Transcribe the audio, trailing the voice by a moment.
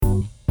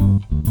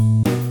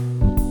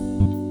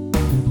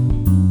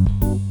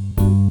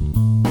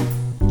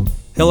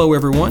Hello,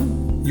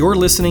 everyone. You're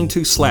listening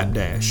to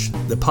Slapdash,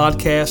 the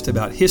podcast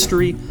about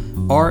history,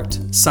 art,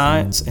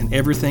 science, and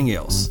everything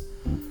else.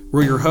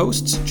 We're your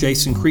hosts,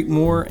 Jason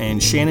Creekmore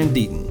and Shannon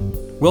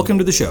Deaton. Welcome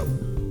to the show.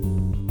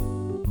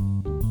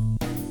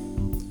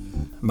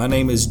 My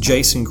name is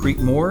Jason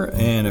Creekmore,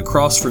 and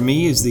across from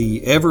me is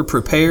the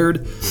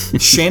ever-prepared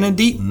Shannon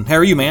Deaton. How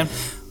are you, man?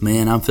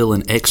 Man, I'm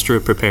feeling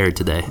extra prepared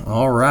today.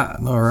 All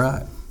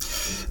right.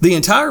 The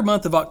entire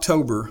month of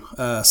October,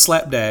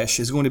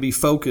 Slapdash is going to be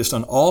focused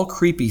on all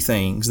creepy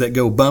things that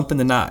go bump in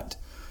the night.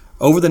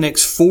 Over the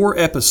next 4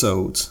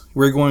 episodes,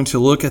 we're going to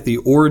look at the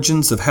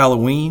origins of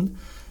Halloween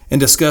and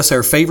discuss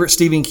our favorite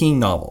Stephen King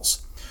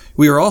novels.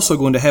 We are also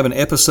going to have an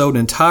episode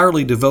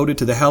entirely devoted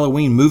to the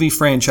Halloween movie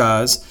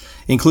franchise,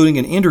 including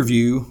an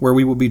interview where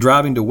we will be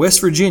driving to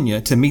West Virginia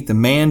to meet the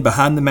man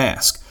behind the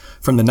mask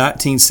from the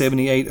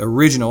 1978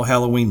 original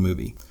Halloween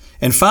movie.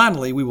 And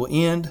finally, we will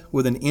end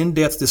with an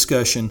in-depth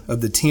discussion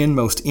of the 10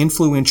 most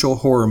influential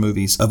horror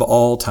movies of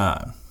all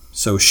time.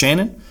 So,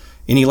 Shannon,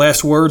 any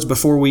last words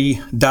before we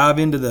dive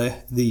into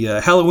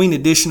the Halloween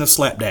edition of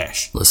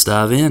Slapdash? Let's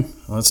dive in.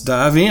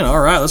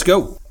 All right, let's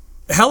go.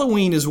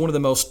 Halloween is one of the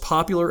most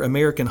popular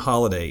American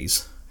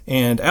holidays,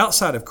 and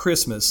outside of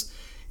Christmas,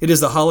 it is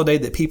the holiday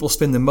that people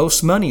spend the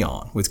most money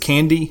on, with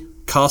candy,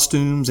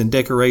 costumes, and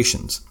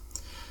decorations.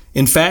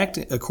 In fact,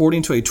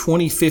 according to a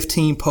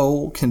 2015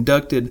 poll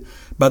conducted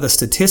by the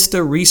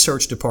Statista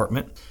Research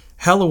Department,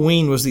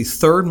 Halloween was the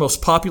 3rd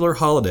most popular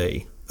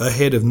holiday,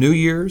 ahead of New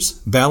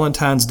Year's,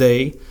 Valentine's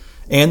Day,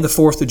 and the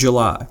 4th of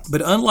July.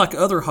 But unlike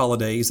other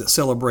holidays that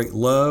celebrate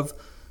love,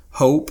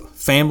 hope,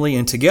 family,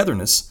 and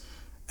togetherness,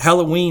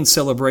 Halloween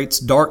celebrates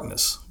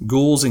darkness,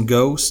 ghouls and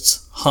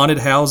ghosts, haunted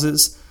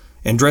houses,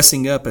 and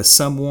dressing up as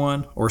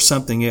someone or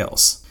something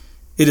else.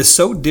 It is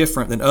so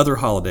different than other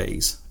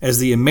holidays, as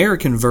the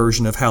American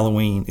version of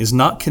Halloween is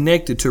not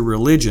connected to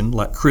religion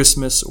like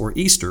Christmas or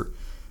Easter,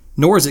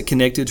 nor is it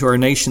connected to our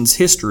nation's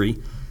history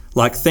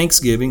like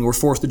Thanksgiving or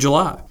 4th of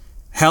July.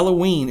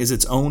 Halloween is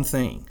its own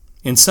thing.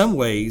 In some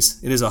ways,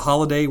 it is a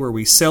holiday where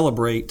we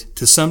celebrate,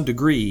 to some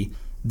degree,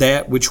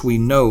 that which we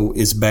know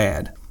is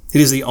bad.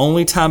 It is the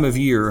only time of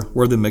year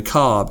where the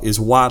macabre is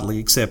widely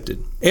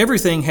accepted.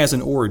 Everything has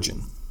an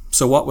origin.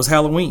 So what was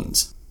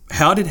Halloween's?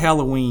 How did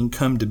Halloween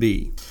come to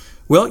be?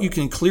 Well, you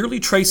can clearly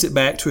trace it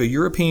back to a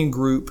European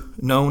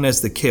group known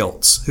as the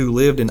Celts, who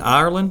lived in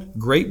Ireland,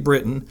 Great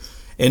Britain,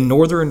 and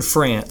northern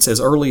France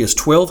as early as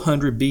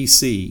 1200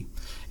 BC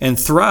and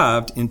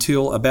thrived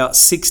until about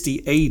 60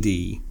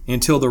 AD,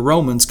 until the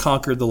Romans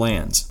conquered the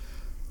lands.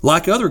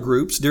 Like other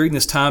groups during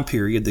this time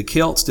period, the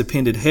Celts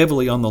depended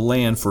heavily on the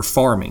land for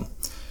farming.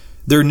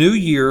 Their new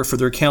year for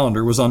their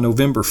calendar was on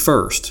November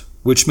 1st,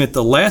 which meant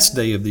the last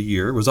day of the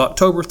year was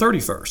October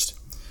 31st.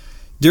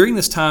 During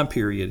this time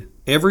period,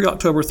 every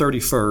October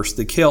 31st,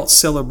 the Celts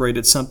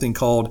celebrated something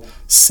called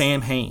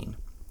Samhain.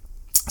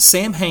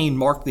 Samhain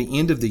marked the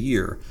end of the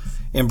year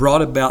and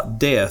brought about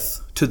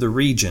death to the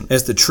region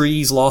as the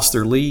trees lost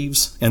their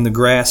leaves and the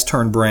grass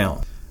turned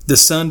brown. The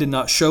sun did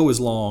not show as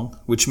long,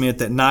 which meant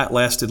that night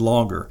lasted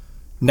longer.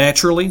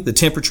 Naturally, the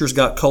temperatures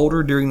got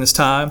colder during this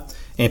time,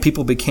 and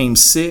people became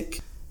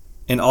sick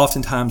and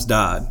oftentimes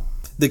died.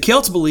 The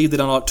Celts believed that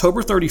on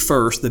October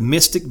 31st, the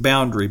mystic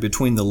boundary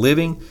between the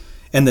living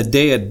and the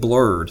dead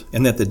blurred,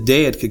 and that the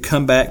dead could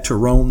come back to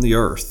roam the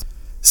earth.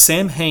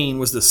 Samhain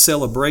was the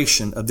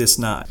celebration of this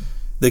night.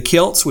 The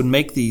Celts would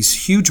make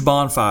these huge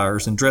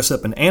bonfires and dress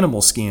up in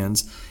animal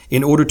skins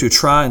in order to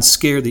try and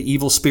scare the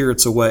evil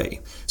spirits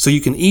away. So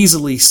you can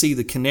easily see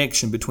the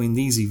connection between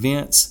these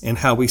events and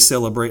how we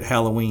celebrate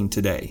Halloween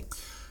today.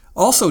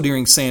 Also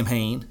during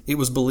Samhain, it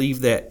was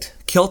believed that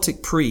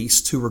Celtic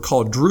priests, who were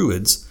called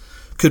Druids,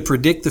 could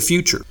predict the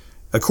future.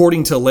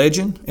 According to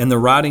legend and the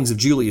writings of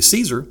Julius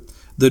Caesar,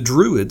 the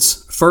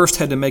Druids first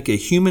had to make a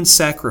human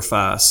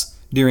sacrifice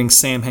during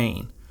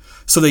Samhain.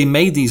 So they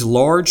made these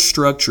large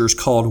structures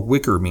called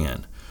wicker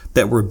men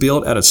that were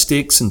built out of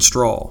sticks and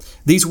straw.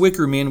 These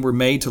wicker men were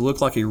made to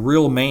look like a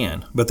real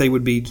man, but they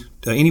would be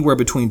anywhere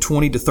between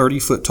 20 to 30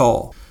 foot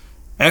tall.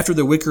 After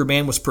the wicker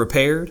man was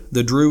prepared,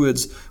 the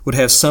Druids would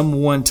have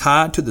someone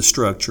tied to the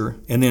structure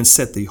and then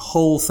set the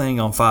whole thing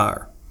on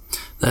fire.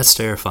 That's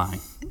terrifying.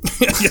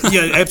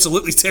 Yeah,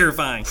 absolutely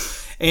terrifying.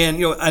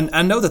 And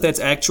I know that that's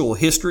actual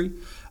history,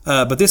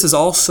 but this is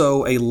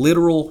also a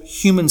literal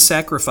human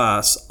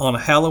sacrifice on a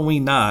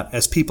Halloween night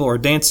as people are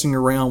dancing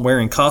around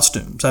wearing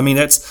costumes. I mean,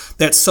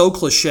 that's so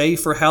cliche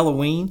for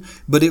Halloween,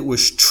 but it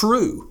was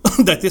true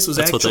that this was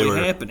that's actually what they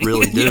were happening.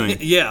 Really doing.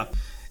 Yeah.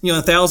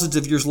 Thousands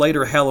of years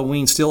later,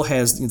 Halloween still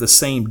has the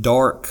same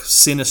dark,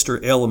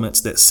 sinister elements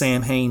that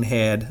Samhain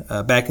had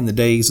back in the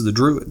days of the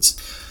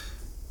Druids.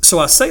 So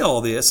I say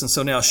all this, and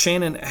so now,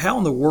 Shannon, how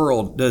in the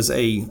world does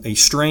a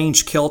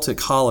strange Celtic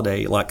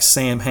holiday like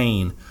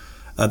Samhain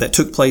that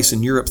took place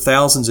in Europe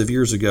thousands of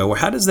years ago,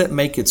 how does that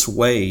make its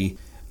way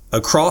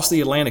across the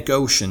Atlantic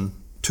Ocean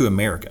to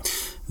America?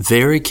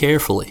 Very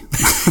carefully.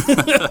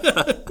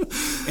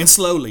 And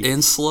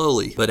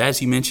slowly. But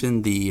as you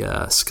mentioned, the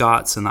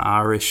Scots and the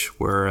Irish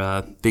were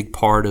a big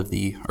part of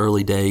the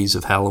early days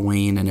of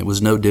Halloween, and it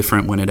was no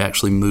different when it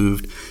actually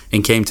moved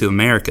and came to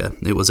America.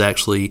 It was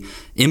actually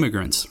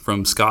immigrants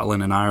from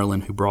Scotland and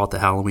Ireland who brought the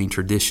Halloween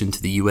tradition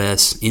to the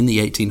U.S. in the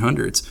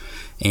 1800s.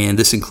 And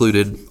this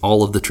included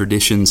all of the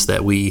traditions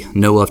that we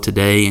know of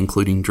today,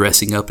 including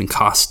dressing up in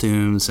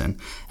costumes and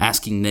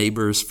asking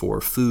neighbors for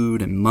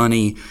food and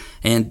money,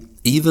 and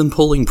even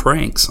pulling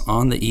pranks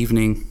on the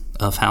evening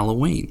of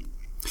Halloween.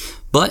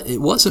 But it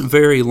wasn't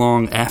very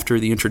long after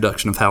the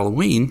introduction of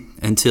Halloween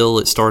until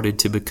it started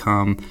to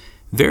become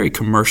very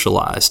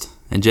commercialized.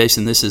 And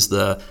Jason, this is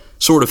the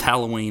sort of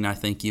Halloween I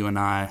think you and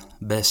I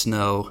best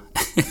know.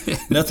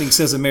 Nothing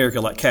says America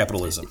like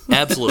capitalism.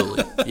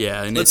 Absolutely,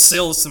 yeah. And Let's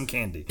sell some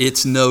candy.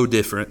 It's no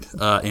different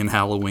in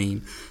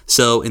Halloween.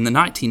 So in the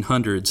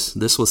 1900s,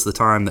 this was the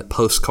time that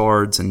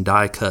postcards and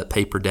die-cut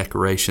paper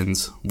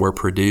decorations were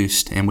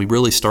produced, and we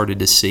really started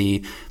to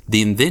see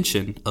the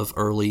invention of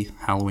early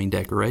Halloween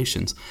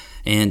decorations.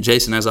 And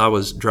Jason, as I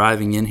was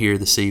driving in here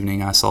this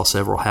evening, I saw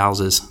several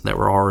houses that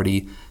were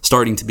already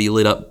starting to be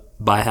lit up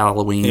by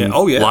Halloween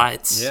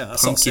lights, I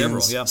saw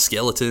pumpkins, several,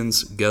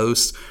 skeletons,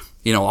 ghosts,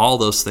 all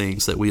those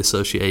things that we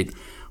associate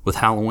with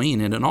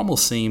Halloween. And it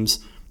almost seems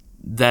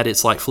that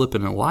it's like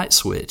flipping a light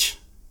switch.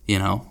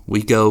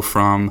 We go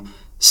from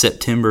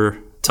September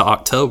to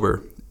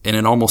October, and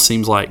it almost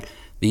seems like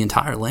the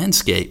entire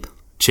landscape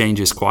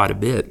changes quite a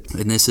bit.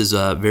 And this is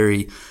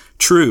very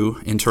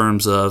true in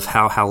terms of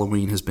how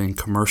Halloween has been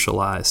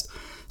commercialized.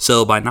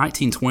 So by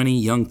 1920,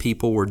 young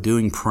people were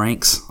doing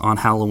pranks on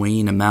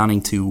Halloween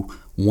amounting to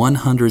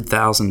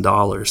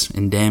 $100,000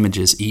 in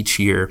damages each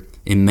year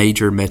in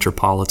major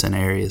metropolitan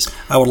areas.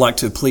 I would like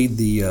to plead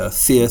the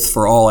fifth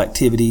for all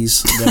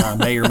activities that I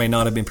may or may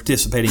not have been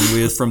participating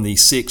with from the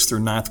 6th through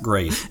 9th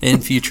grade.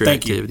 And future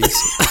activities.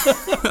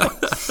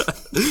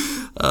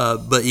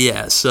 But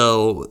yeah,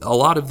 so a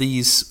lot of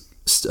these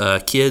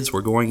kids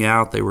were going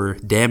out, they were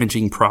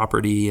damaging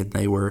property, and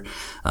they were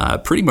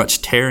pretty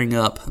much tearing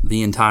up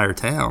the entire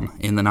town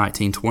in the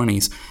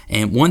 1920s.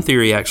 And one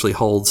theory actually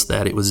holds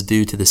that it was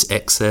due to this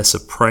excess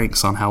of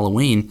pranks on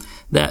Halloween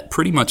that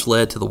pretty much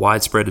led to the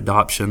widespread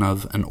adoption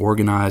of an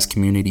organized,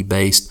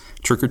 community-based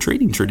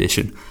trick-or-treating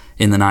tradition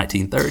in the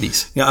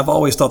 1930s. Yeah, I've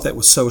always thought that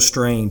was so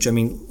strange. I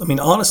mean,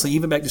 honestly,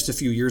 even back just a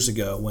few years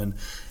ago when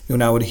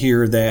I would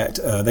hear that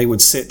they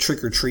would set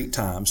trick-or-treat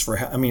times for,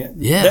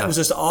 that was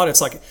just odd.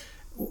 It's like,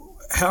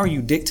 how are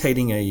you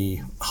dictating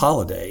a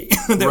holiday?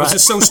 That was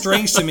just so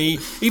strange to me.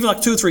 Even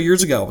like 2 or 3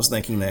 years ago, I was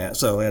thinking that.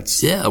 So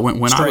that's when I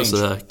was strange.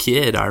 a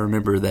kid, I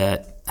remember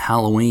that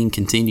Halloween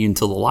continued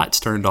until the lights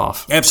turned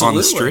off on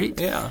the street.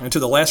 Yeah, until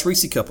the last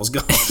Reese cup was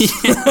gone.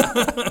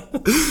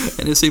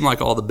 And it seemed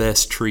like all the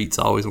best treats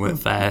always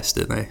went fast,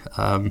 and they,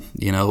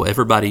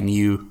 everybody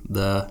knew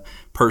the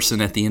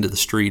person at the end of the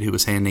street who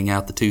was handing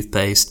out the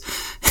toothpaste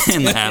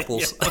and the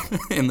apples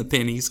and the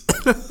pennies.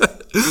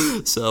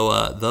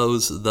 So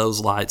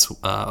those lights,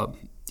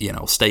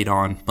 stayed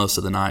on most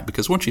of the night,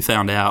 because once you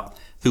found out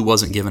who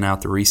wasn't giving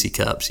out the Reese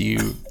cups,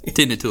 you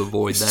tended to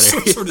avoid that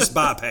area. Sort of just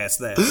bypass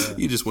that. Yeah.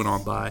 You just went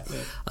on by.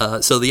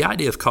 So the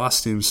idea of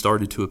costumes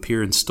started to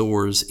appear in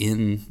stores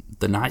in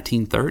the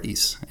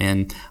 1930s,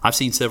 and I've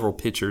seen several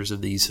pictures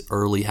of these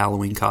early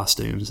Halloween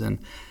costumes, and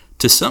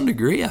to some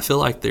degree, I feel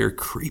like they're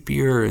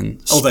creepier and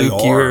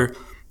spookier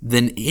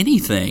than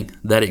anything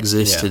that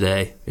exists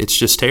today. It's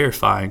just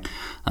terrifying.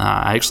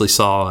 I actually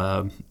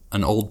saw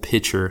an old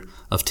picture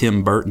of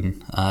Tim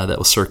Burton that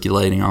was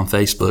circulating on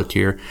Facebook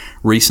here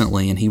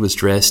recently, and he was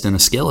dressed in a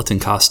skeleton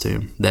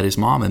costume that his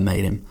mom had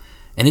made him.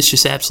 And it's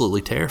just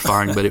absolutely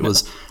terrifying, but it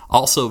was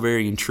also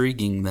very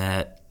intriguing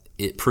that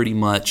it pretty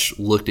much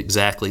looked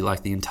exactly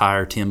like the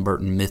entire Tim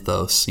Burton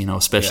mythos,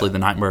 especially The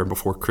Nightmare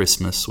Before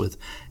Christmas with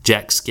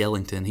Jack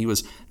Skellington. He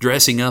was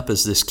dressing up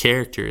as this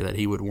character that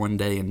he would one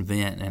day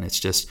invent, and it's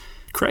just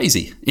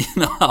crazy,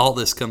 how all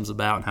this comes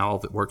about and how all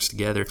of it works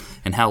together,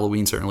 and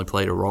Halloween certainly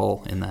played a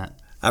role in that.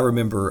 I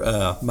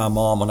remember my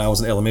mom, when I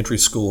was in elementary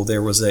school,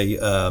 there was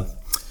a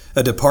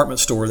department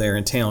store there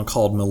in town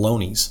called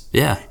Maloney's.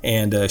 Yeah.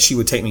 And she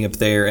would take me up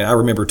there, and I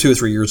remember 2 or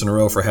 3 years in a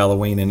row for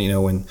Halloween, and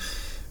when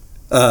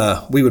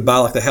we would buy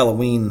like the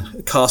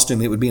Halloween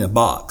costume, it would be in a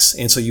box,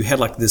 and so you had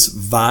like this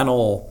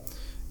vinyl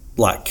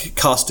like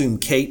costume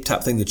cape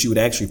type thing that you would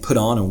actually put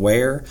on and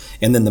wear,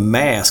 and then the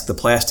mask, the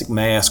plastic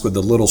mask with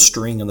the little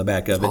string on the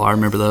back of it. Oh, I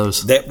remember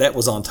those. That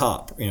was on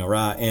top,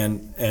 right?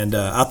 And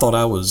I thought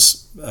I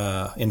was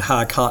in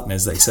high cotton,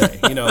 as they say,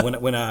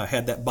 when I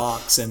had that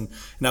box and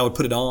I would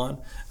put it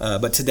on.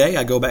 But today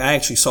I go back, I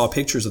actually saw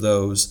pictures of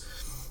those,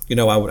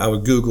 I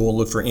would Google and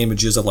look for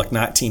images of like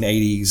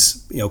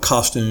 1980s,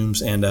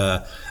 costumes, and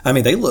I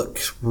mean, they look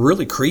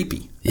really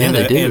creepy. Yeah, and,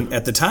 they do. And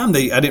at the time,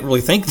 I didn't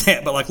really think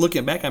that, but like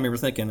looking back, I remember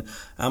thinking,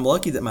 I'm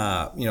lucky that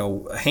my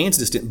hands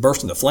just didn't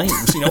burst into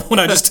flames. When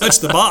I just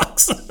touched the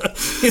box,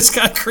 it's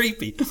kind of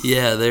creepy.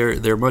 Yeah,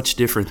 they're much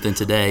different than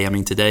today. I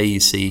mean, today you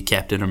see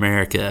Captain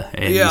America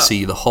and Yeah. you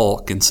see the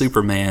Hulk and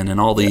Superman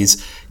and all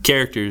these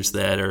characters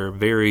that are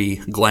very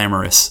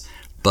glamorous.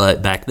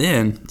 But back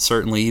then,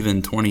 certainly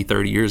even 20,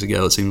 30 years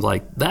ago, it seems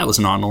like that was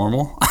not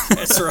normal.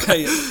 That's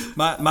right.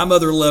 My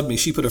mother loved me.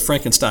 She put a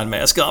Frankenstein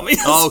mask on me.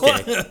 Oh,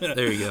 okay.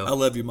 There you go. I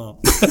love you, Mom.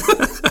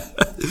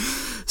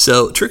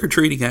 So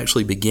trick-or-treating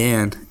actually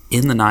began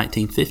in the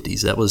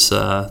 1950s. That was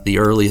the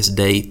earliest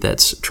date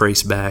that's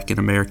traced back in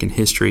American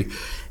history.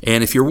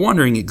 And if you're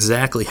wondering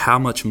exactly how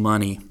much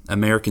money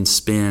Americans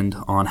spend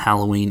on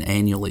Halloween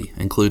annually,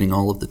 including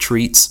all of the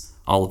treats,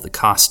 all of the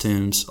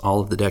costumes,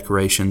 all of the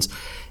decorations,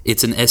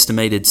 it's an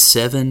estimated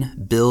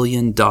 $7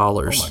 billion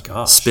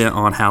spent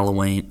on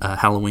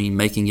Halloween,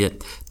 making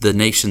it the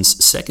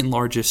nation's second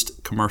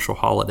largest commercial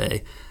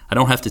holiday. I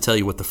don't have to tell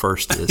you what the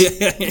first is.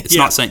 It's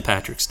not St.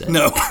 Patrick's Day.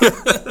 No,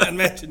 I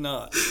imagine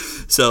not.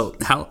 So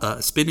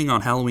spending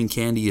on Halloween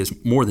candy is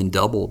more than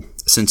doubled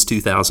since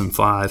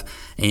 2005,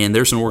 and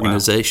there's an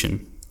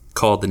organization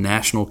called the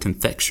National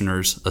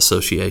Confectioners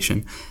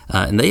Association,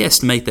 and they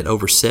estimate that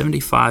over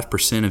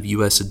 75% of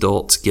U.S.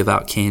 adults give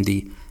out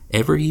candy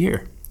every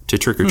year to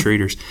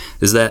trick-or-treaters.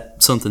 Is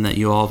that something that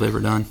you all have ever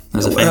done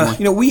as a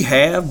family? We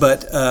have,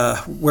 but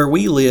where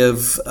we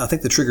live, I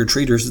think the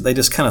trick-or-treaters, they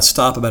just kind of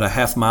stop about a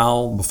half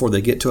mile before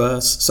they get to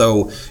us.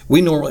 So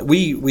we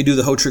normally, we do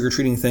the whole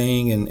trick-or-treating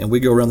thing, and we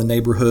go around the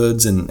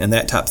neighborhoods and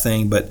that type of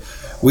thing, but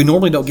we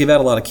normally don't give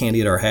out a lot of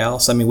candy at our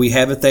house. I mean, we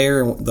have it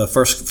there, and the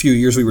first few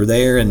years we were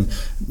there, and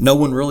no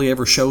one really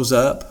ever shows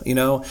up, You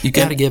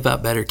got to give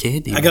out better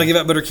candy. I got to give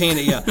out better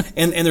candy, yeah.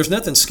 and there's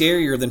nothing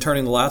scarier than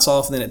turning the lights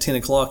off, and then at 10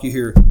 o'clock you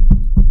hear...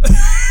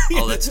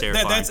 Oh, that's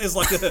terrifying.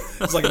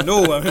 It's like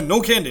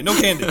no candy.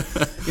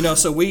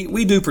 So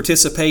we do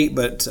participate,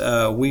 but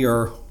we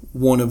are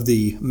one of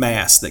the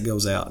mass that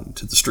goes out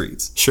into the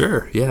streets.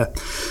 Sure, yeah.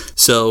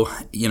 So,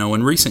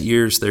 in recent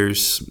years,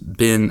 there's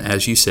been,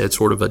 as you said,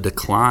 sort of a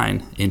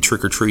decline in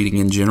trick-or-treating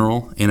in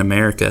general in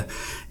America.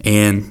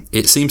 And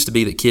it seems to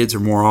be that kids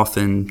are more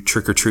often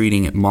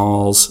trick-or-treating at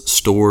malls,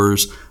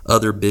 stores,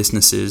 other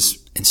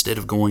businesses, instead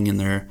of going in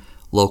their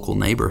local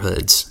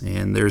neighborhoods.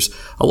 And there's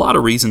a lot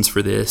of reasons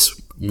for this.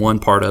 One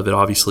part of it,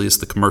 obviously, is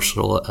the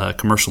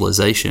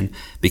commercialization,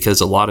 because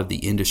a lot of the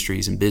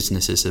industries and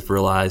businesses have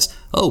realized,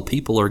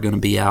 people are going to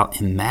be out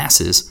in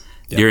masses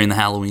during the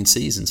Halloween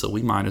season, so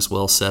we might as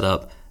well set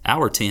up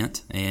our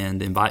tent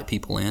and invite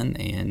people in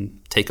and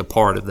take a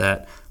part of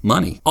that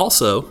money.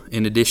 Also,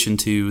 in addition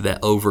to that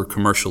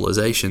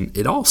over-commercialization,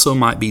 it also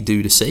might be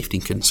due to safety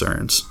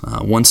concerns.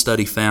 One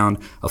study found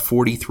a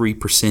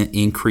 43%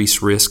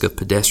 increased risk of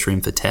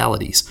pedestrian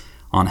fatalities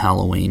on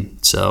Halloween.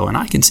 So, and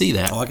I can see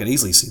that. Oh, I can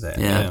easily see that.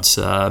 Yeah. It's,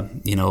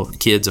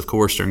 kids, of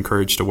course, are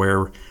encouraged to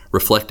wear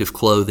reflective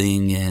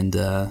clothing and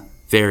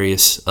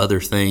various other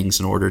things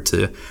in order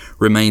to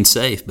remain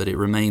safe, but it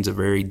remains a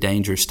very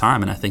dangerous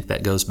time, and I think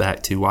that goes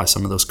back to why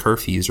some of those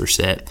curfews are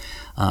set.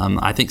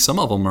 I think some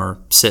of them are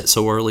set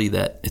so early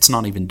that it's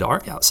not even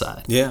dark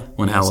outside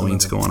when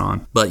Halloween's going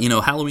on. But,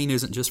 Halloween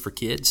isn't just for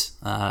kids.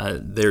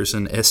 There's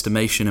an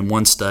estimation in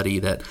one study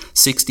that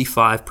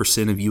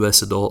 65% of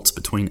U.S. adults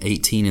between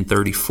 18 and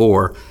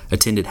 34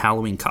 attended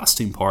Halloween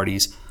costume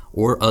parties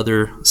or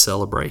other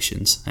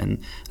celebrations,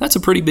 and that's a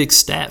pretty big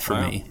stat for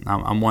me.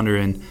 I'm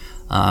wondering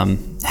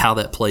how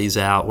that plays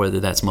out,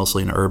 whether that's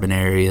mostly in urban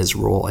areas,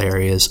 rural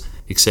areas,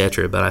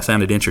 etc. But I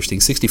found it interesting.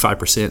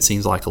 65%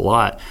 seems like a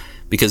lot,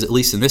 because at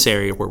least in this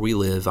area where we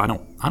live, I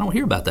don't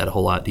hear about that a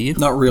whole lot. Do you?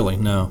 Not really,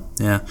 no.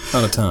 Yeah.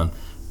 Not a ton.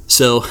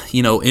 So,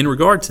 in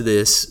regard to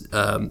this,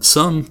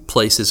 some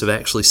places have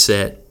actually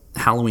set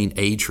Halloween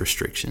age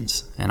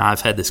restrictions. And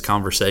I've had this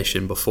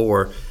conversation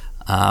before.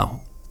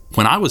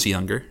 When I was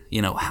younger,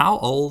 how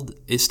old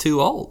is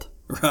too old?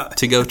 Right.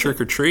 To go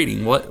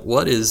trick-or-treating?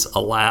 What is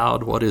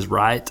allowed? What is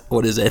right?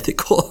 What is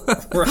ethical?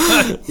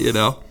 Right.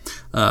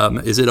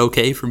 Is it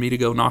okay for me to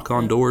go knock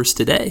on doors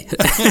today?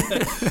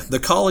 The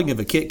calling of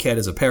a Kit Kat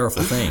is a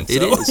powerful thing.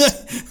 It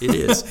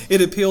is.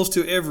 It appeals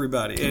to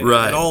everybody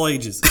at all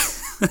ages.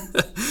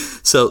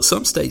 So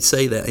some states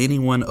say that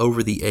anyone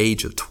over the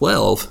age of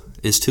 12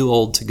 is too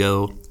old to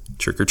go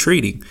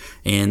trick-or-treating.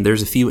 And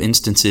there's a few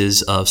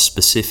instances of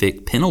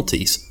specific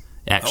penalties,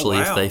 actually,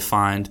 if they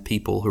find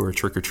people who are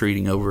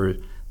trick-or-treating over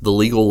the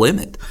legal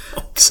limit.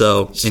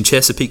 So in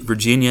Chesapeake,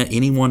 Virginia,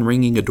 anyone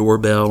ringing a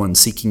doorbell and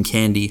seeking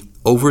candy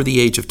over the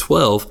age of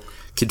 12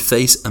 could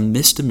face a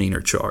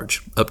misdemeanor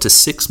charge, up to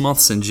 6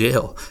 months in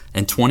jail,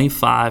 and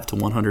 $25 to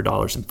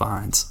 $100 in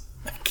fines.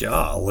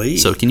 Golly.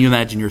 So can you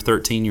imagine your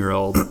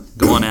 13-year-old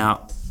going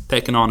out,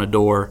 pecking on a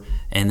door,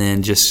 and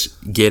then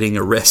just getting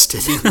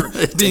arrested.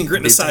 Being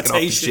written a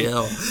citation.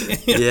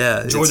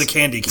 Yeah. Enjoy the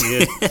candy,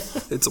 kid.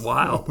 It's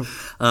wild.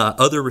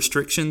 Other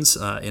restrictions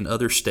in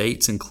other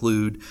states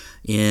include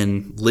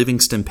in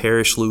Livingston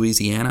Parish,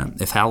 Louisiana,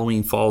 if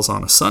Halloween falls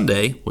on a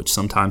Sunday, which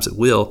sometimes it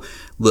will,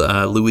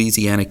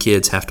 Louisiana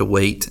kids have to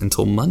wait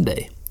until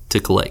Monday to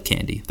collect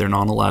candy. They're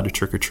not allowed to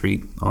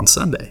trick-or-treat on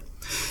Sunday.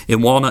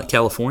 In Walnut,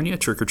 California,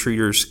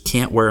 trick-or-treaters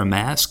can't wear a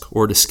mask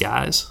or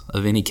disguise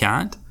of any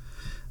kind,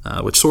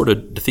 which sort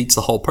of defeats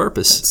the whole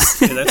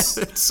purpose in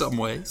some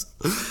ways.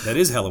 That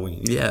is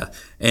Halloween. Yeah.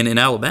 And in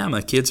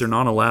Alabama, kids are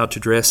not allowed to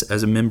dress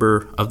as a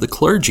member of the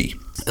clergy,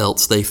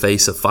 else they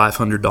face a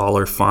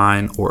 $500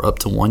 fine or up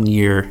to 1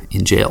 year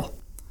in jail.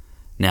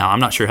 Now,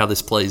 I'm not sure how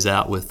this plays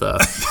out with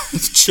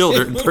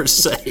children per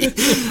se.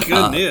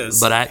 Goodness.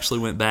 But I actually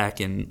went back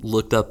and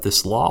looked up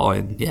this law,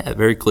 and it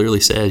very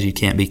clearly says you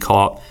can't be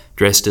caught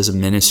dressed as a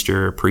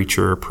minister, a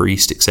preacher, a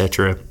priest,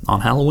 etc.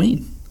 on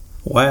Halloween.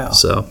 Wow.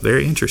 So,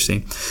 very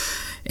interesting.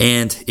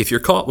 And if you're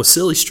caught with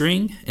silly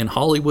string in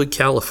Hollywood,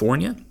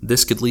 California,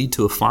 this could lead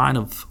to a fine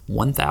of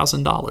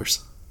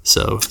 $1,000.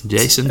 So,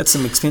 Jason, that's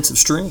some expensive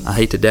string. I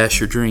hate to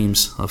dash your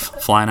dreams of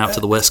flying out to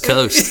the West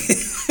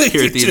Coast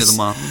here at the end of the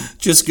month.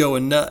 Just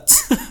going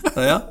nuts.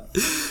 Yeah.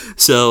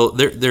 So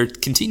there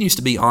continues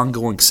to be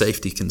ongoing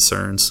safety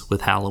concerns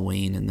with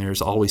Halloween, and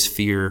there's always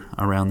fear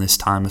around this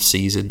time of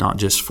season, not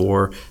just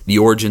for the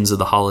origins of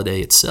the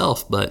holiday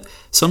itself, but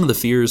some of the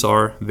fears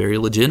are very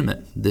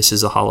legitimate. This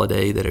is a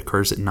holiday that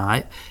occurs at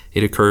night.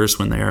 It occurs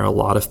when there are a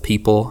lot of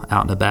people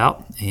out and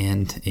about,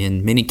 and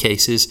in many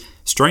cases,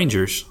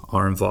 strangers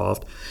are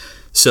involved.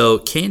 So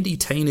candy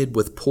tainted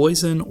with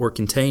poison or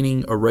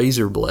containing a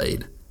razor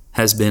blade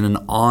has been an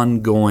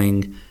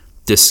ongoing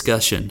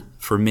discussion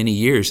for many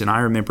years. And I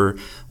remember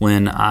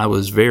when I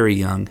was very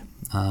young,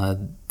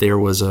 there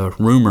was a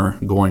rumor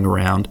going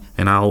around,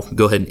 and I'll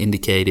go ahead and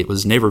indicate it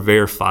was never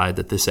verified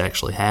that this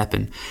actually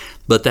happened,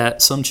 but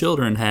that some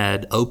children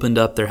had opened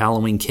up their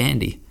Halloween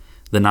candy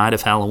the night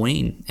of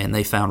Halloween, and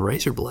they found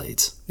razor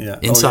blades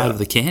inside of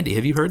the candy.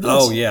 Have you heard this?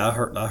 Oh, yeah, I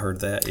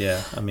heard that,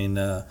 yeah. I mean,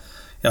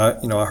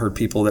 I heard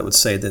people that would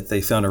say that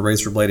they found a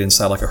razor blade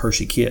inside like a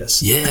Hershey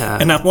Kiss. Yeah.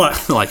 And I'm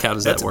like, how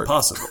does that work?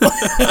 That's impossible.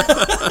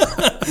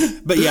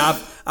 But yeah,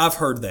 I've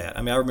heard that.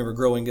 I mean, I remember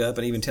growing up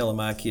and even telling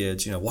my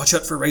kids, watch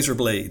out for razor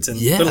blades. And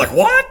they're like,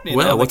 what?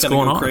 What's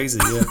going on? Crazy,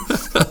 yeah.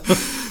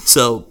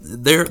 So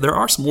there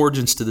are some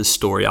origins to this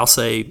story. I'll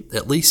say,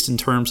 at least in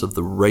terms of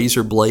the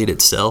razor blade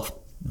itself,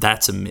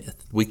 that's a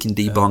myth. We can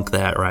debunk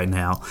that right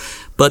now.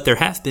 But there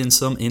have been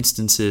some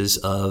instances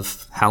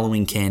of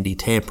Halloween candy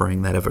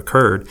tampering that have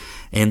occurred.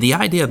 And the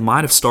idea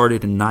might have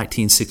started in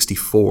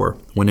 1964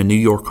 when a New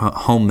York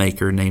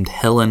homemaker named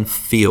Helen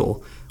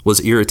Feel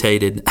was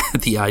irritated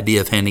at the idea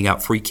of handing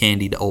out free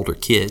candy to older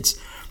kids.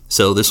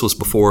 So this was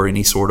before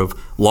any sort of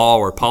law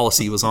or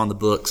policy was on the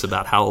books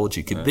about how old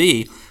you could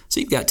be. So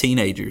you've got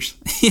teenagers,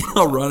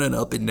 running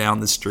up and down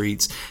the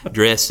streets,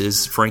 dressed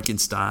as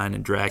Frankenstein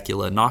and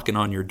Dracula, knocking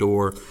on your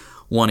door,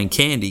 wanting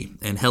candy.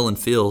 And Helen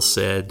Feel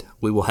said,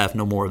 "We will have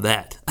no more of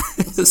that."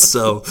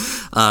 So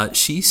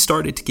she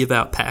started to give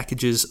out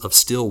packages of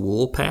steel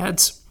wool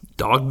pads,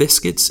 dog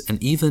biscuits,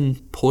 and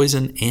even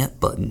poison ant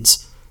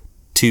buttons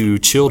to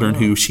children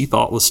who she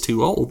thought was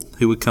too old,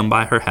 who would come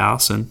by her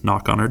house and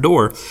knock on her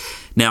door.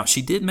 Now,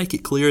 she did make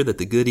it clear that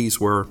the goodies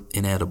were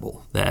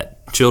inedible,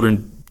 that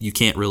children, you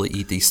can't really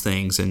eat these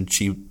things, and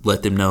she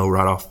let them know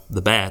right off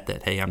the bat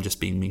that, hey, I'm just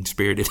being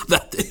mean-spirited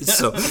about this,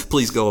 so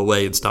please go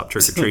away and stop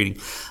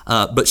trick-or-treating.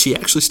 But she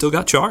actually still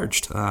got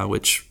charged,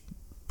 which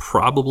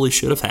probably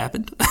should have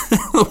happened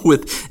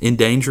with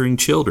endangering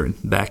children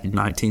back in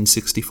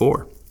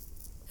 1964.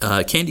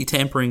 Candy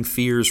tampering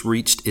fears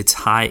reached its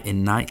height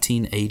in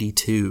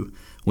 1982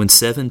 when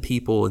 7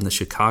 people in the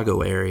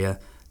Chicago area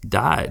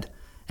died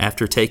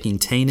after taking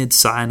tainted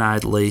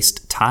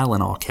cyanide-laced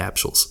Tylenol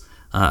capsules.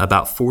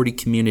 About 40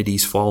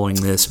 communities following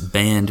this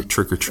banned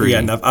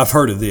trick-or-treating. Yeah, and I've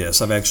heard of this.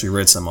 I've actually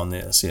read some on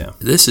this, yeah.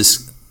 This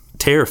is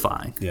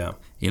terrifying. Yeah.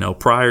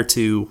 Prior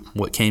to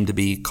what came to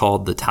be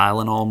called the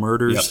Tylenol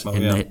murders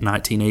in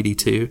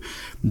 1982,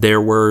 there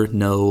were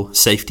no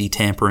safety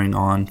tampering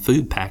on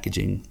food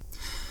packaging.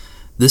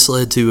 This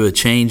led to a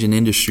change in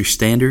industry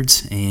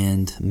standards,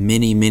 and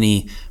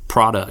many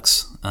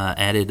products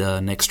added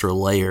an extra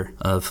layer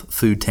of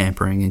food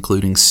tampering,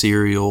 including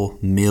cereal,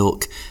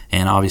 milk,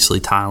 and obviously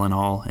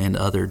Tylenol and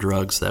other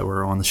drugs that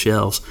were on the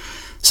shelves.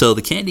 So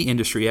the candy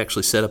industry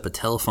actually set up a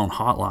telephone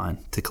hotline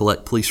to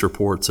collect police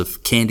reports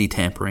of candy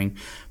tampering,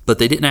 but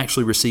they didn't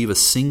actually receive a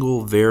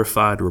single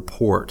verified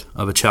report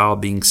of a child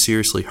being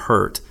seriously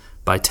hurt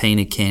by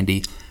tainted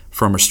candy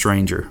from a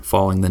stranger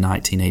following the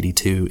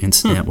 1982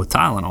 incident with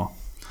Tylenol.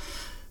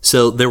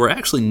 So there were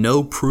actually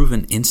no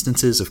proven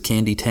instances of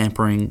candy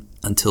tampering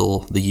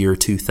until the year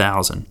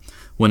 2000,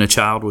 when a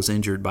child was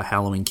injured by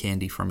Halloween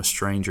candy from a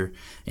stranger,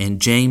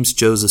 and James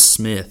Joseph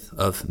Smith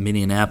of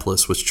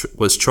Minneapolis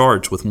was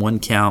charged with 1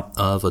 count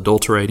of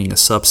adulterating a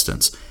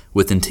substance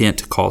with intent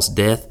to cause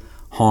death,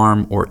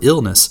 harm, or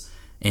illness,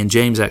 and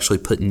James actually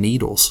put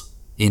needles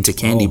into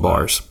candy my.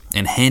 bars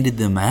and handed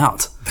them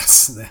out.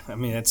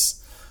 That's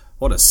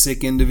what a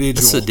sick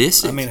individual.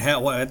 Sadistic. I mean,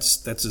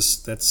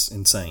 that's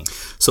insane.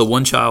 So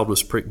one child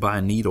was pricked by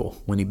a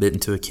needle when he bit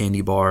into a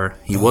candy bar.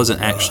 He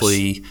wasn't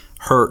actually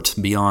hurt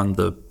beyond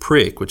the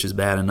prick, which is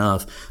bad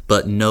enough,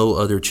 but no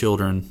other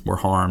children were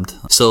harmed.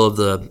 So of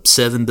the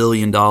 $7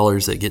 billion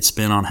that gets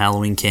spent on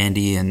Halloween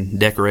candy and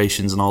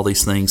decorations and all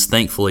these things,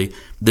 thankfully,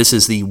 this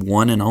is the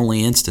one and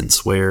only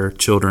instance where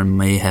children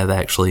may have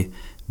actually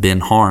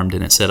been harmed,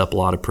 and it set up a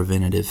lot of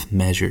preventative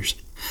measures.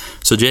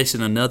 So,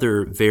 Jason,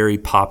 another very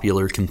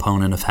popular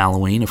component of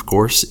Halloween, of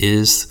course,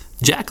 is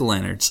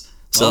jack-o'-lanterns.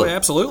 So,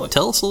 absolutely.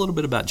 Tell us a little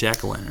bit about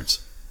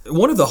jack-o'-lanterns.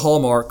 One of the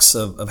hallmarks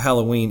of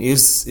Halloween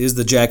is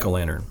the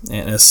jack-o'-lantern.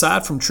 And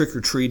aside from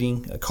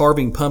trick-or-treating,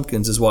 carving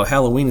pumpkins is what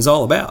Halloween is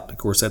all about. Of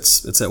course,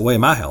 it's that way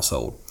in my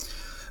household.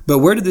 But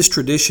where did this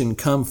tradition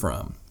come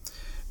from?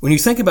 When you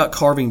think about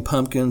carving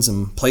pumpkins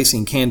and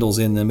placing candles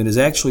in them, it is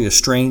actually a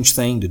strange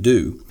thing to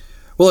do.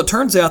 Well, it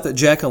turns out that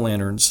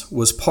jack-o'-lanterns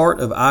was part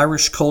of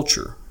Irish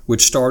culture,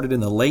 which started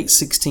in the late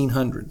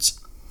 1600s.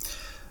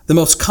 The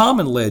most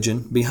common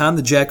legend behind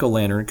the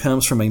jack-o'-lantern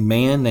comes from a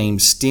man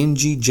named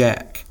Stingy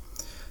Jack.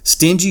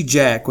 Stingy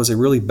Jack was a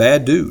really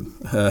bad dude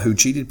who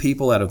cheated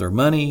people out of their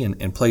money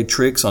and played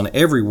tricks on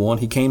everyone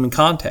he came in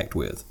contact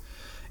with,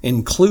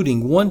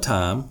 including one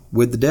time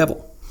with the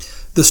devil.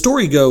 The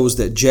story goes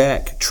that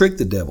Jack tricked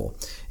the devil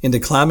into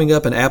climbing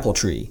up an apple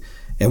tree,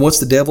 and once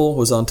the devil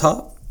was on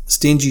top,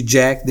 Stingy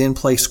Jack then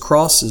placed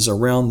crosses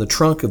around the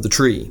trunk of the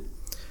tree.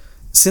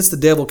 Since the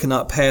devil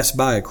cannot pass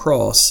by a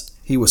cross,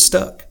 he was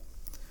stuck.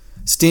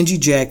 Stingy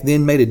Jack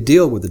then made a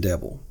deal with the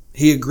devil.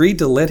 He agreed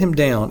to let him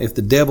down if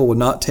the devil would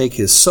not take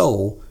his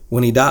soul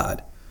when he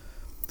died.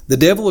 The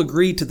devil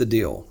agreed to the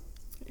deal.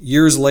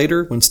 Years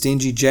later, when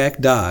Stingy Jack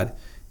died,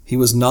 he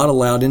was not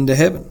allowed into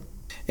heaven.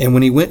 And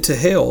when he went to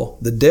hell,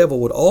 the devil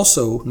would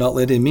also not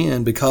let him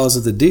in because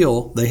of the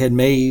deal they had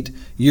made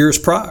years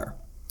prior.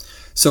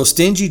 So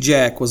Stingy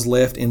Jack was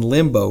left in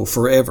limbo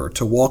forever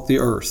to walk the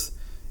earth,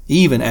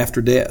 even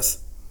after death.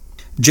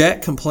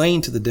 Jack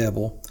complained to the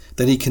devil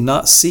that he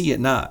cannot see at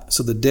night,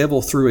 so the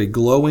devil threw a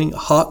glowing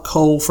hot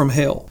coal from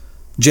hell.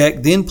 Jack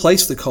then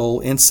placed the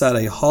coal inside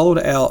a hollowed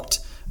out,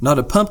 not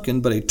a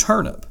pumpkin, but a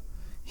turnip,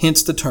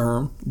 hence the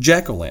term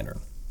jack-o'-lantern.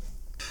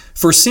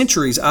 For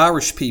centuries,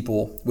 Irish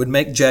people would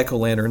make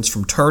jack-o'-lanterns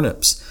from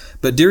turnips,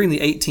 but during the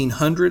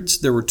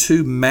 1800s, there were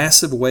two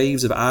massive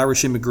waves of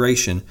Irish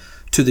immigration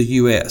to the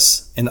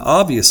U.S., and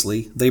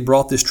obviously they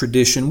brought this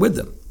tradition with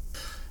them.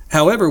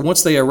 However,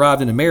 once they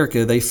arrived in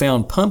America, they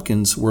found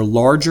pumpkins were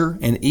larger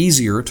and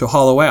easier to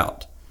hollow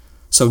out.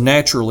 So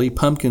naturally,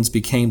 pumpkins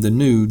became the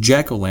new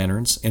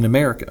jack-o'-lanterns in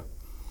America.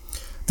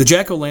 The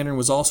jack-o'-lantern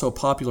was also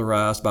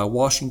popularized by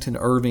Washington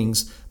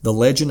Irving's The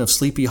Legend of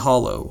Sleepy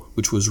Hollow,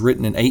 which was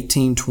written in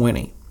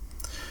 1820.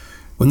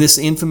 When this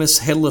infamous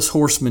headless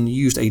horseman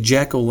used a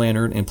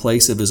jack-o'-lantern in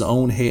place of his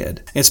own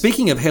head. And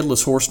speaking of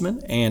headless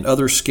horsemen and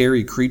other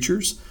scary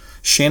creatures,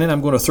 Shannon,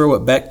 I'm going to throw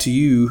it back to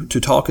you to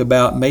talk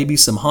about maybe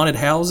some haunted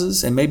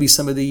houses and maybe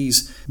some of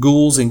these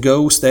ghouls and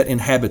ghosts that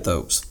inhabit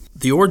those.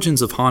 The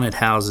origins of haunted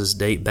houses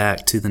date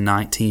back to the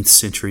 19th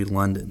century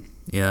London.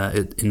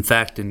 In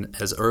fact,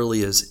 as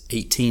early as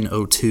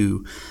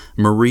 1802,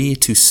 Marie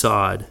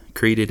Tussaud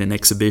created an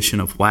exhibition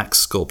of wax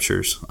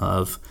sculptures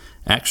of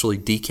actually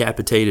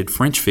decapitated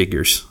French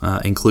figures,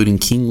 including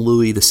King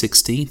Louis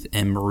XVI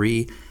and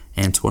Marie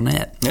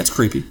Antoinette. That's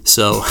creepy.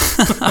 So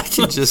I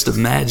can just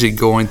imagine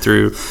going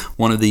through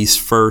one of these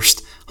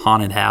first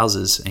haunted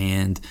houses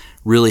and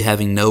really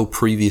having no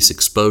previous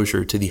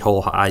exposure to the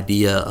whole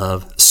idea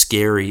of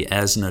scary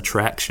as an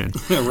attraction.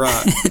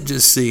 Right.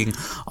 Just seeing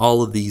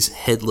all of these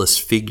headless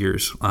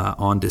figures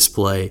on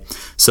display.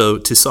 So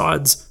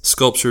Tussaud's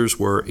sculptures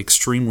were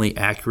extremely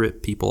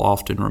accurate. People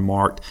often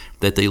remarked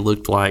that they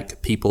looked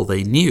like people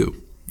they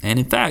knew. And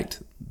in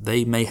fact,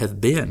 they may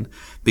have been,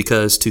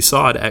 because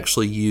Tussaud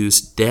actually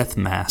used death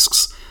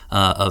masks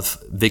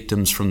of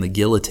victims from the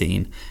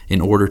guillotine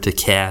in order to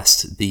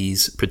cast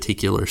these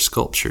particular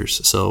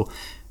sculptures. So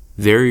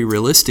very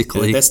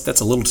realistically,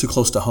 that's a little too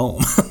close to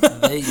home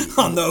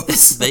on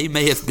those. They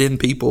may have been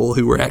people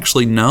who were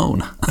actually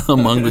known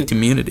among the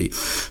community.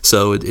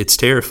 So it's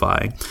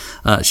terrifying.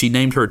 She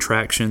named her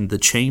attraction the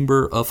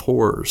Chamber of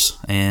Horrors,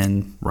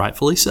 and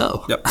rightfully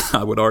so, yep.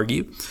 I would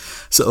argue.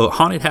 So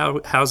haunted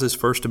houses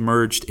first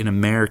emerged in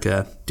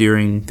America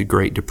during the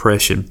Great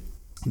Depression.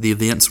 The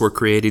events were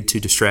created to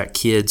distract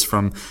kids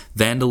from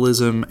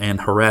vandalism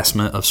and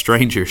harassment of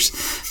strangers.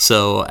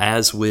 So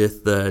as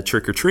with the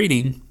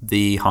trick-or-treating,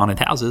 the haunted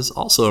houses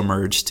also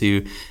emerged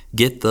to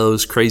get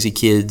those crazy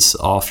kids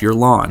off your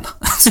lawn.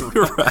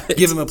 Right.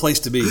 Give them a place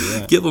to be.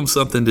 Yeah. Give them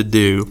something to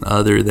do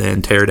other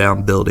than tear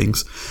down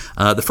buildings.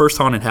 The first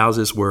haunted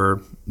houses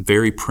were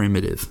very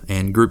primitive,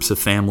 and groups of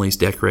families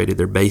decorated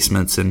their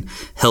basements and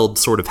held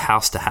sort of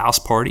house-to-house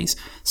parties.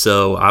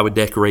 So I would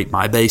decorate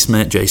my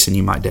basement. Jason,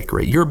 you might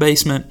decorate your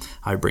basement.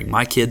 I would bring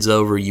my kids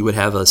over. You would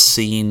have a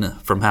scene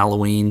from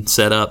Halloween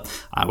set up.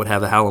 I would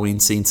have a Halloween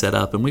scene set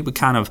up, and we would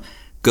kind of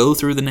go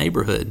through the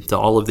neighborhood to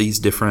all of these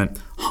different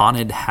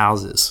haunted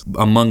houses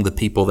among the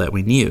people that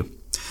we knew.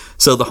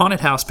 So the haunted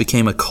house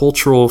became a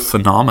cultural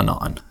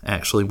phenomenon,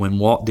 actually, when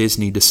Walt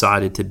Disney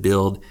decided to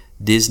build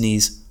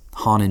Disney's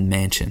Haunted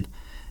Mansion.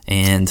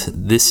 And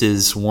this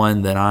is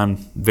one that I'm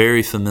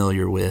very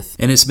familiar with.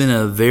 And it's been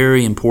a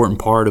very important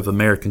part of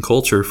American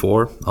culture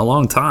for a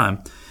long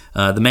time.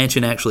 The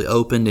mansion actually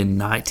opened in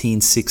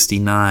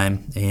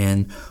 1969,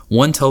 and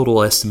one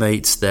total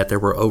estimates that there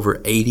were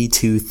over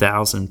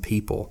 82,000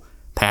 people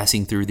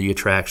passing through the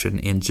attraction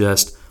in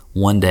just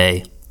one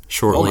day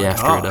shortly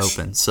after it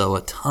opened. So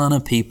a ton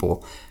of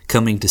people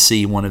coming to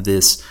see one of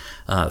this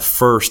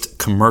first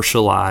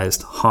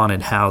commercialized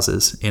haunted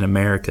houses in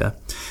America.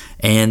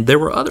 And there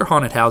were other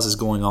haunted houses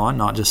going on,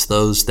 not just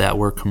those that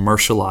were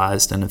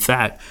commercialized. And in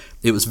fact,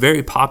 it was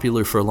very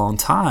popular for a long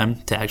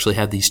time to actually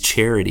have these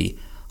charity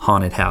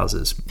haunted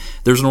houses.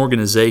 There's an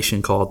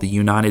organization called the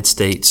United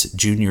States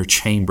Junior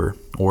Chamber,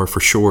 or for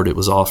short, it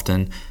was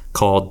often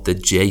called the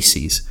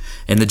Jaycees.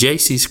 And the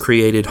Jaycees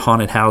created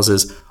haunted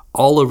houses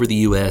all over the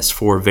U.S.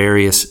 for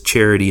various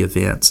charity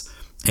events.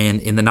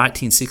 And in the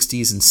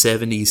 1960s and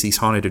 70s, these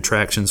haunted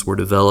attractions were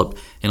developed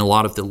in a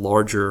lot of the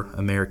larger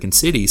American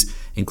cities,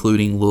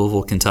 including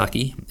Louisville,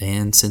 Kentucky,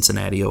 and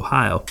Cincinnati,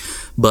 Ohio.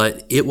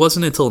 But it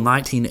wasn't until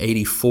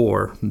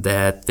 1984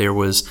 that there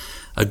was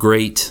a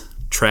great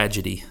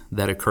tragedy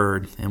that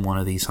occurred in one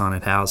of these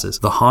haunted houses.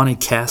 The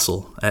haunted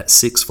castle at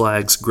Six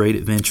Flags Great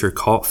Adventure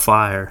caught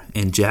fire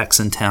in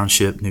Jackson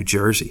Township, New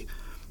Jersey.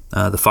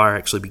 The fire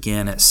actually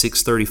began at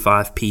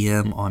 6:35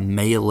 p.m. on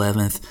May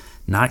 11th,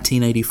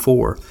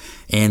 1984,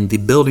 and the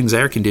building's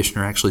air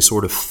conditioner actually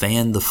sort of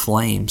fanned the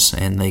flames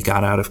and they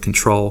got out of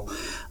control.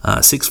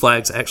 Six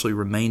Flags actually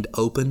remained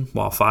open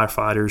while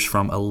firefighters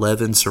from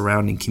 11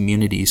 surrounding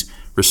communities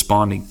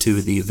responding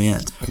to the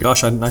event.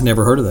 Gosh, I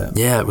never heard of that.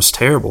 Yeah, it was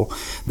terrible.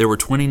 There were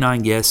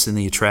 29 guests in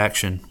the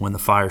attraction when the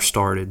fire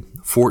started.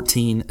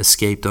 14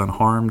 escaped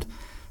unharmed.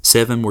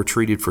 7 were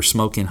treated for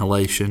smoke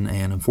inhalation,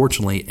 and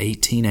unfortunately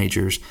 8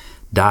 teenagers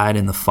died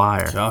in the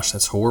fire. Gosh,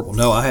 that's horrible.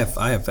 No, I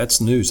have. That's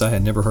news. I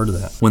had never heard of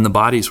that. When the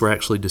bodies were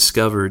actually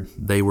discovered,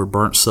 they were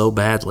burnt so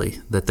badly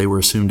that they were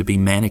assumed to be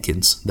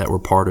mannequins that were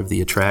part of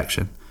the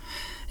attraction.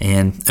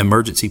 And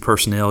emergency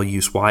personnel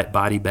used white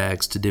body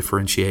bags to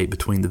differentiate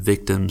between the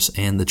victims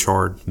and the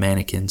charred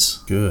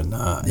mannequins. Good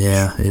night.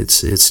 Yeah,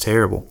 it's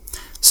terrible.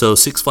 So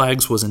Six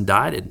Flags was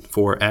indicted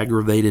for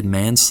aggravated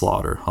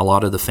manslaughter. A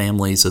lot of the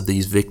families of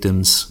these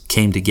victims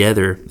came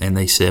together and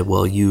they said,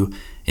 well, you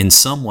in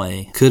some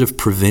way could have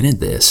prevented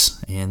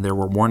this. And there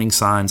were warning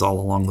signs all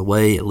along the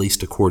way, at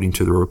least according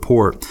to the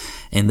report.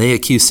 And they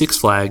accused Six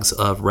Flags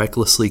of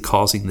recklessly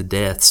causing the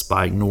deaths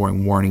by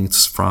ignoring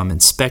warnings from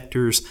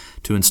inspectors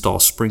to install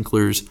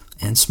sprinklers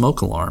and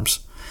smoke alarms.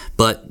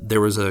 But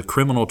there was a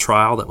criminal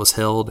trial that was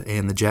held,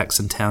 and the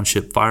Jackson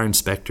Township fire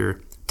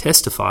inspector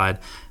testified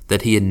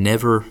that he had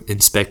never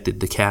inspected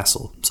the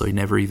castle, so he'd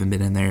never even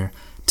been in there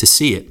to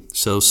see it.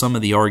 So some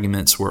of the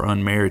arguments were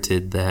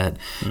unmerited that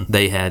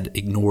they had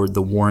ignored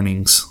the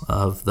warnings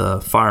of the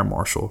fire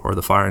marshal or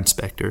the fire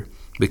inspector,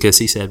 because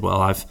he said,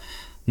 well, I've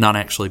not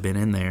actually been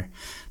in there.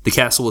 The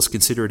castle was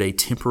considered a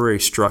temporary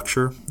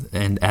structure,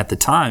 and at the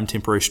time,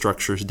 temporary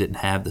structures didn't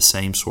have the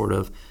same sort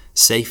of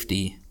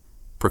safety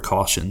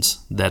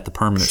precautions that the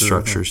permanent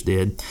structures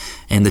did.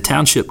 And the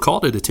township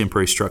called it a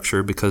temporary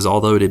structure because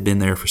although it had been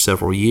there for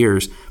several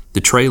years, the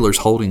trailers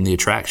holding the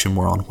attraction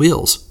were on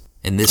wheels.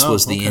 And this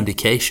was the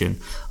indication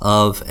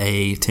of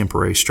a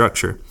temporary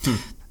structure.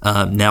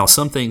 Now,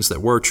 some things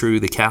that were true,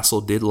 the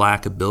castle did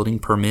lack a building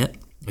permit.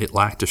 It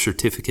lacked a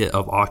certificate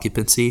of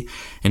occupancy,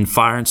 and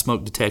fire and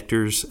smoke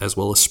detectors as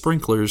well as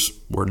sprinklers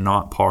were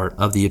not part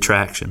of the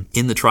attraction.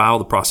 In the trial,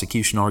 the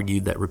prosecution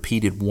argued that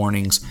repeated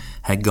warnings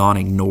had gone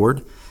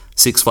ignored.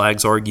 Six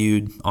Flags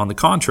argued, on the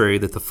contrary,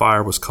 that the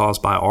fire was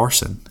caused by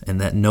arson and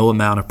that no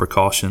amount of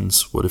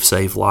precautions would have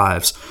saved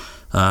lives.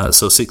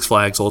 So Six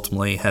Flags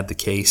ultimately had the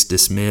case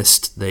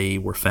dismissed. They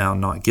were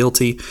found not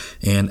guilty,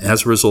 and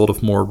as a result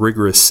of more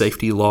rigorous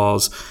safety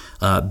laws,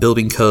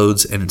 building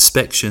codes, and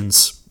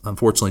inspections,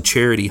 unfortunately,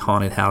 charity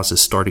haunted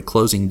houses started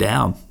closing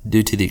down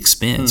due to the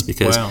expense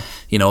because,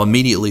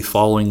 immediately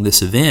following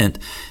this event,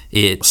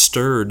 it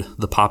stirred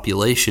the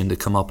population to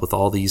come up with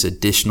all these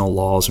additional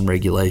laws and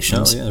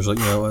regulations. Oh, yeah. There's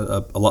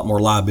a lot more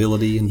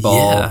liability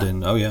involved. Yeah.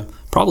 And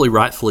probably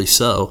rightfully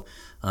so.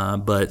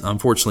 But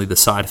unfortunately, the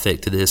side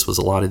effect to this was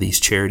a lot of these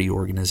charity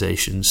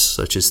organizations,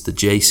 such as the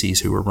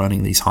Jaycees, who were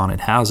running these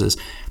haunted houses,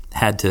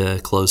 had to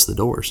close the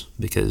doors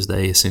because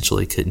they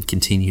essentially couldn't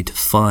continue to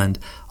fund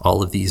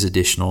all of these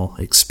additional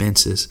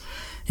expenses.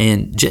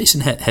 And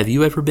Jason, have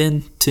you ever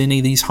been to any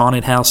of these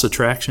haunted house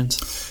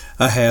attractions?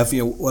 I have.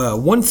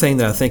 One thing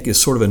that I think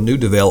is sort of a new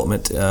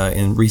development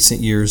in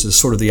recent years is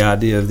sort of the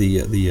idea of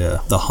the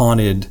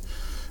haunted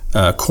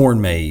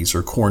corn maze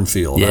or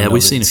cornfield. Yeah,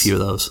 we've seen a few of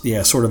those.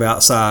 Yeah, sort of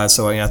outside.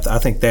 So I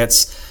think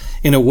that's,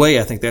 in a way,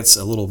 I think that's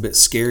a little bit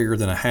scarier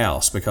than a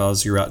house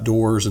because you're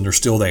outdoors and they're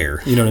still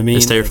there. You know what I mean?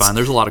 It's terrifying.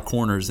 There's a lot of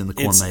corners in the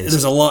corn maze.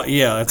 There's a lot.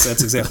 Yeah, that's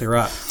exactly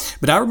right.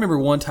 But I remember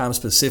one time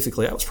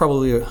specifically, I was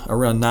probably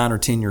around 9 or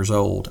 10 years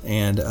old,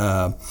 and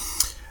I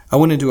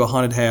went into a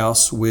haunted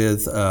house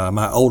with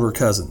my older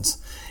cousins.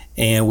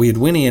 And we had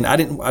went in. I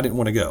didn't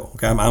want to go.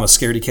 Okay, I'm a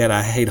scaredy cat.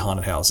 I hate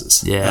haunted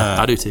houses. Yeah,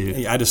 I do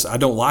too. I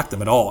don't like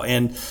them at all.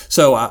 And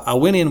so I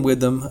went in with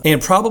them, and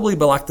probably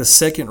by like the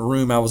second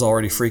room, I was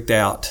already freaked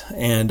out,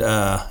 and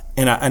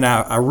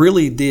I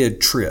really did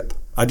trip.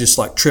 I just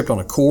like tripped on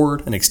a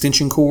cord, an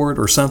extension cord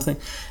or something,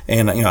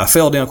 and I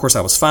fell down. Of course,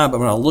 I was fine, but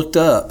when I looked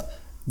up,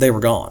 they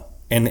were gone.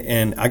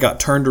 And I got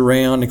turned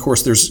around. Of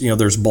course,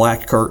 there's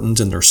black curtains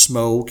and there's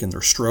smoke and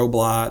there's strobe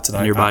lights.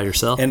 And you're by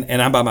yourself.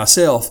 And I'm by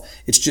myself.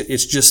 It's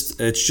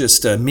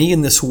just me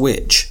and this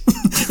witch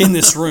in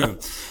this room.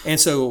 And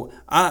so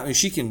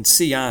she can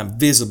see I'm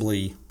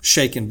visibly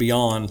shaken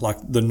beyond like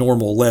the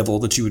normal level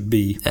that you would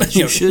be.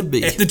 You should be.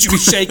 That you'd be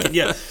shaken.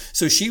 Yeah.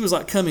 So she was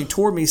like coming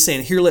toward me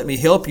saying, "Here, let me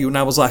help you." And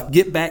I was like,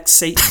 "Get back,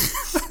 Satan,"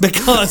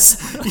 because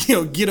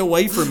get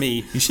away from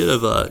me. You should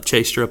have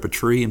chased her up a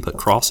tree and put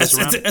crosses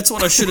around. That's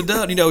what I should have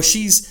done.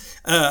 She's,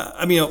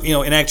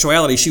 in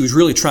actuality, she was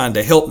really trying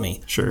to help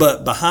me. Sure.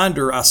 But behind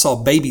her, I saw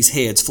babies'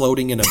 heads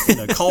floating in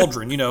a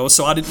cauldron.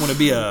 So I didn't want to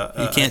be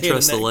You can't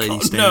trust the lady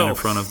standing in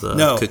front of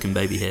the cooking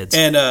baby heads.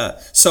 And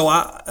so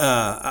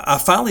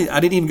I finally, I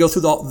didn't even go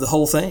through the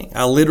whole thing.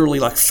 I literally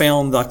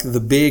found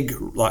the big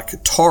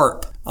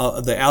tarp.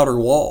 The outer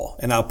wall,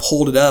 and I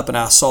pulled it up, and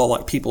I saw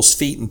people's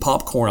feet and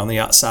popcorn on the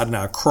outside, and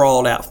I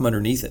crawled out from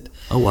underneath it.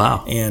 Oh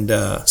wow! And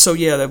so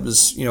that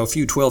was a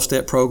few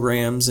 12-step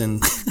programs,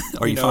 and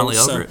are you finally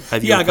over it?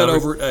 Have you? I got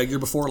over it a year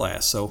before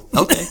last. So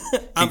okay,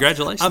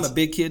 congratulations! I'm a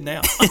big kid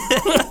now,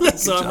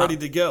 so I'm ready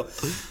to go.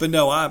 But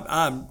no,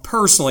 I'm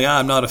personally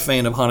not a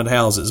fan of haunted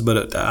houses,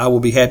 but I will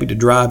be happy to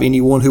drive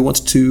anyone who wants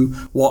to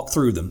walk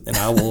through them, and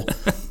I will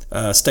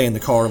stay in the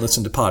car and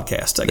listen to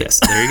podcasts. I guess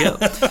there you go.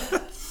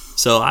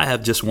 So I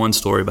have just one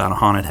story about a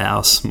haunted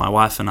house. My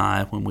wife and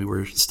I, when we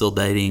were still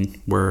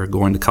dating, were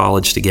going to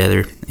college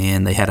together,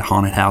 and they had a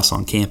haunted house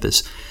on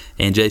campus.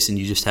 And Jason,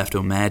 you just have to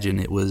imagine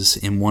it was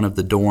in one of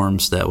the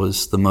dorms that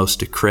was the most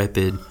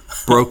decrepit,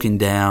 broken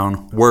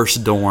down,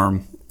 worst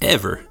dorm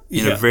ever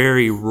in a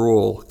very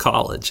rural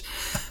college.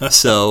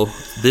 So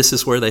this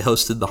is where they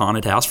hosted the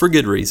haunted house for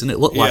good reason. It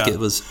looked like it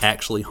was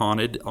actually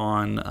haunted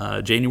on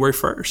January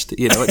 1st.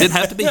 It didn't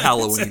have to be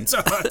Halloween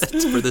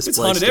for this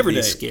place to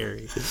be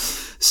scary.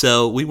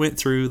 So we went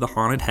through the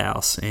haunted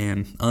house,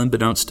 and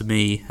unbeknownst to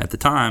me at the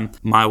time,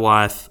 my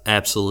wife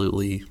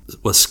absolutely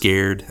was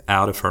scared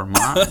out of her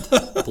mind.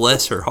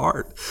 Bless her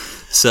heart.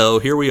 So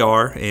here we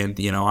are, and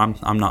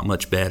I'm not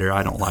much better.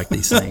 I don't like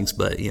these things,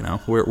 but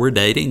we're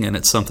dating, and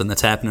it's something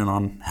that's happening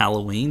on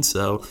Halloween.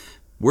 So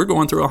we're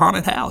going through a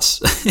haunted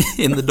house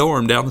in the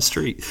dorm down the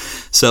street.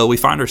 So we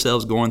find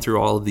ourselves going through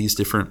all of these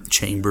different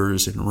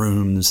chambers and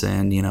rooms,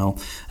 and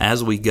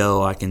as we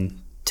go, I can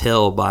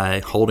tell by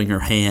holding her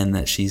hand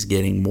that she's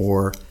getting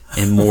more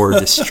and more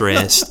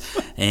distressed.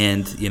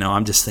 And,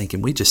 I'm just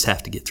thinking we just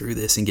have to get through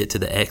this and get to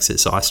the exit.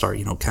 So I start,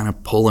 kind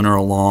of pulling her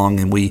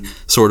along, and we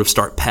sort of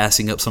start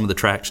passing up some of the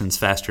attractions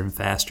faster and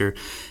faster.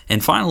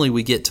 And finally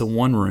we get to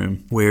one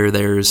room where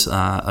there's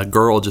a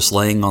girl just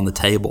laying on the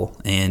table,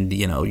 and,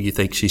 you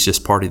think she's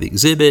just part of the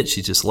exhibit.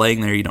 She's just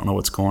laying there. You don't know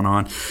what's going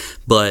on.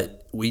 But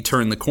we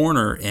turn the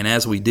corner, and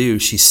as we do,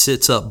 she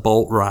sits up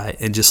bolt right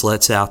and just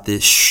lets out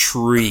this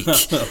shriek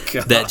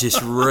that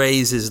just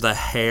raises the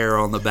hair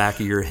on the back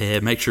of your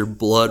head, makes your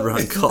blood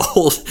run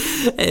cold.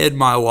 And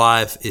my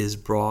wife is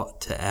brought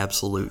to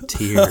absolute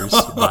tears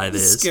by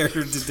this. Scared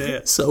her to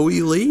death. So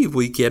we leave.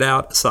 We get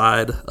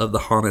outside of the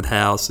haunted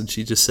house, and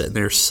she's just sitting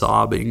there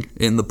sobbing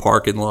in the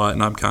parking lot,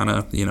 and I'm kind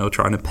of,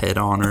 trying to pet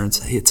on her and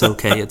say, it's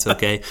okay, it's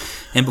okay.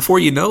 And before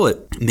you know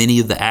it, many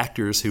of the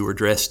actors who were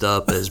dressed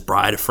up as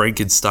Bride of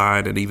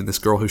Frankenstein, and even this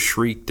girl who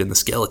shrieked, and the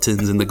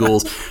skeletons and the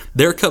ghouls,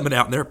 they're coming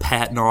out and they're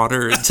patting on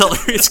her and telling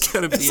her it's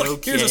going to be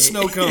okay. Here's a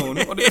snow cone.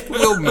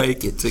 We'll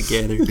make it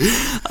together.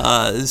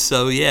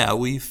 So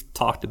we've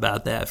talked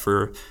about that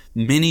for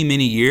many,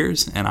 many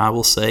years, and I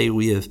will say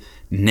we have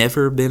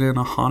never been in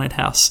a haunted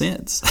house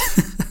since.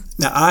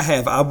 Now,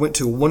 I went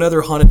to one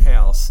other haunted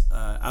house.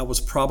 I was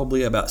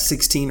probably about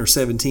 16 or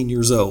 17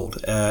 years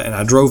old, and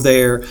I drove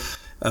there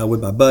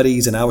with my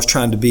buddies, and I was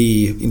trying to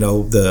be,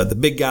 the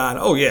big guy. And,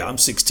 oh yeah, I'm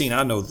 16.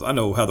 I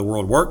know how the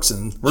world works,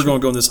 and we're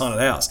going to go in this haunted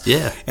house.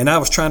 Yeah. And I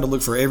was trying to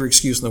look for every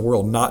excuse in the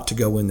world not to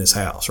go in this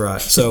house,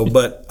 right? So,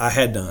 but I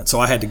had done,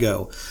 so I had to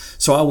go.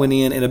 So I went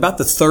in, and about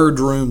the third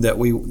room that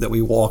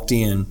we walked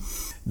in,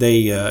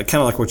 they kind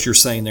of like what you're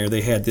saying there.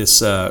 They had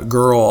this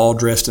girl all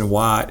dressed in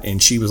white,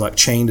 and she was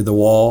chained to the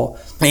wall,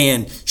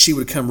 and she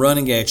would come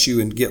running at you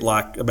and get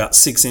about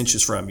 6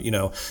 inches from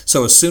you.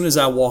 So as soon as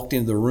I walked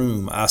into the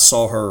room, I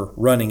saw her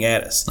running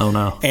at us. Oh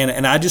no!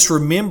 And I just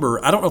remember,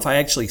 I don't know if I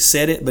actually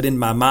said it, but in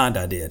my mind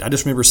I did. I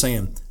just remember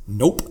saying,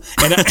 nope.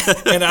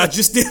 And I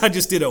just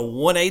did a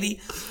 180,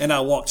 and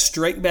I walked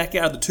straight back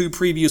out of the two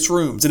previous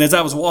rooms. And as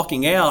I was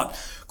walking out,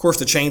 of course,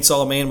 the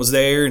chainsaw man was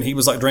there, and he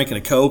was drinking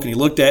a Coke, and he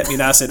looked at me,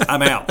 and I said,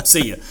 I'm out.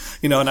 See ya.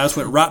 And I just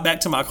went right back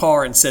to my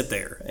car and sat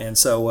there. And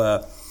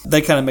so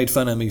They kind of made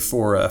fun of me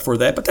for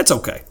that, but that's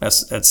okay.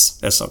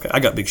 That's okay. I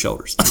got big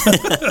shoulders.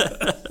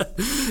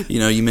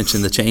 You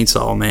mentioned the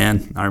chainsaw,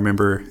 man. I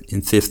remember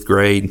in 5th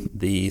grade,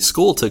 the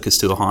school took us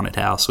to a haunted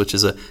house, which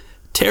is a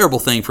terrible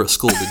thing for a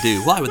school to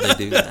do. Why would they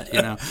do that?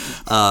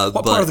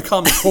 What part of the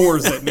Common Core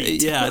is that mean?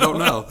 Yeah, I don't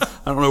know.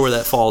 I don't know where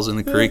that falls in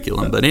the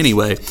curriculum. But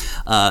anyway,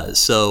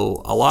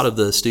 so a lot of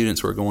the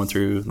students were going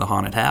through the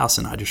haunted house,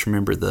 and I just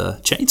remember the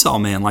chainsaw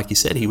man, like you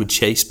said, he would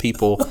chase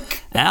people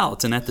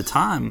out. And at the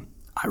time,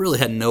 I really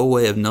had no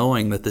way of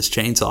knowing that this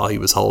chainsaw he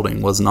was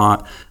holding was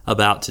not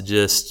about to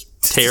just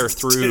tear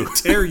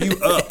you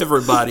up,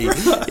 everybody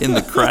in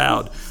the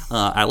crowd.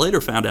 I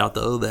later found out,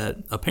 though, that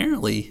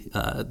apparently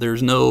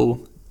there's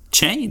no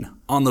chain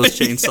on those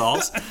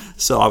chainsaws,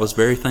 so I was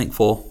very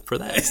thankful for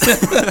that.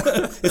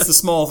 It's the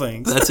small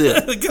things. That's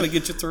it. They gotta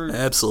get you through.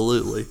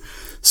 Absolutely.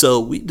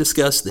 So we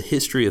discussed the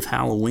history of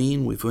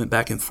Halloween. We've went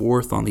back and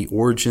forth on the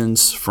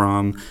origins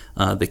from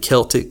the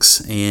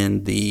Celtics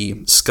and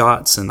the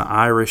Scots and the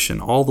Irish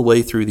and all the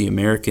way through the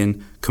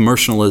American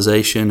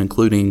commercialization,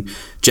 including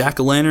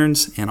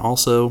jack-o'-lanterns and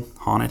also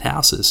haunted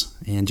houses.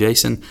 And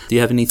Jason, do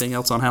you have anything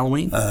else on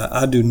Halloween?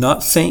 I do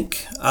not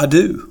think I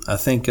do. I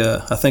think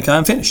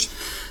I'm finished.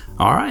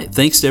 All right.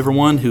 Thanks to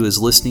everyone who is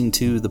listening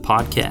to the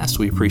podcast.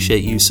 We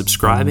appreciate you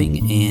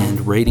subscribing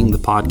and rating the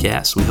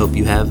podcast. We hope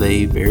you have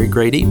a very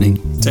great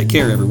evening. Take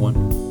care,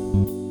 everyone.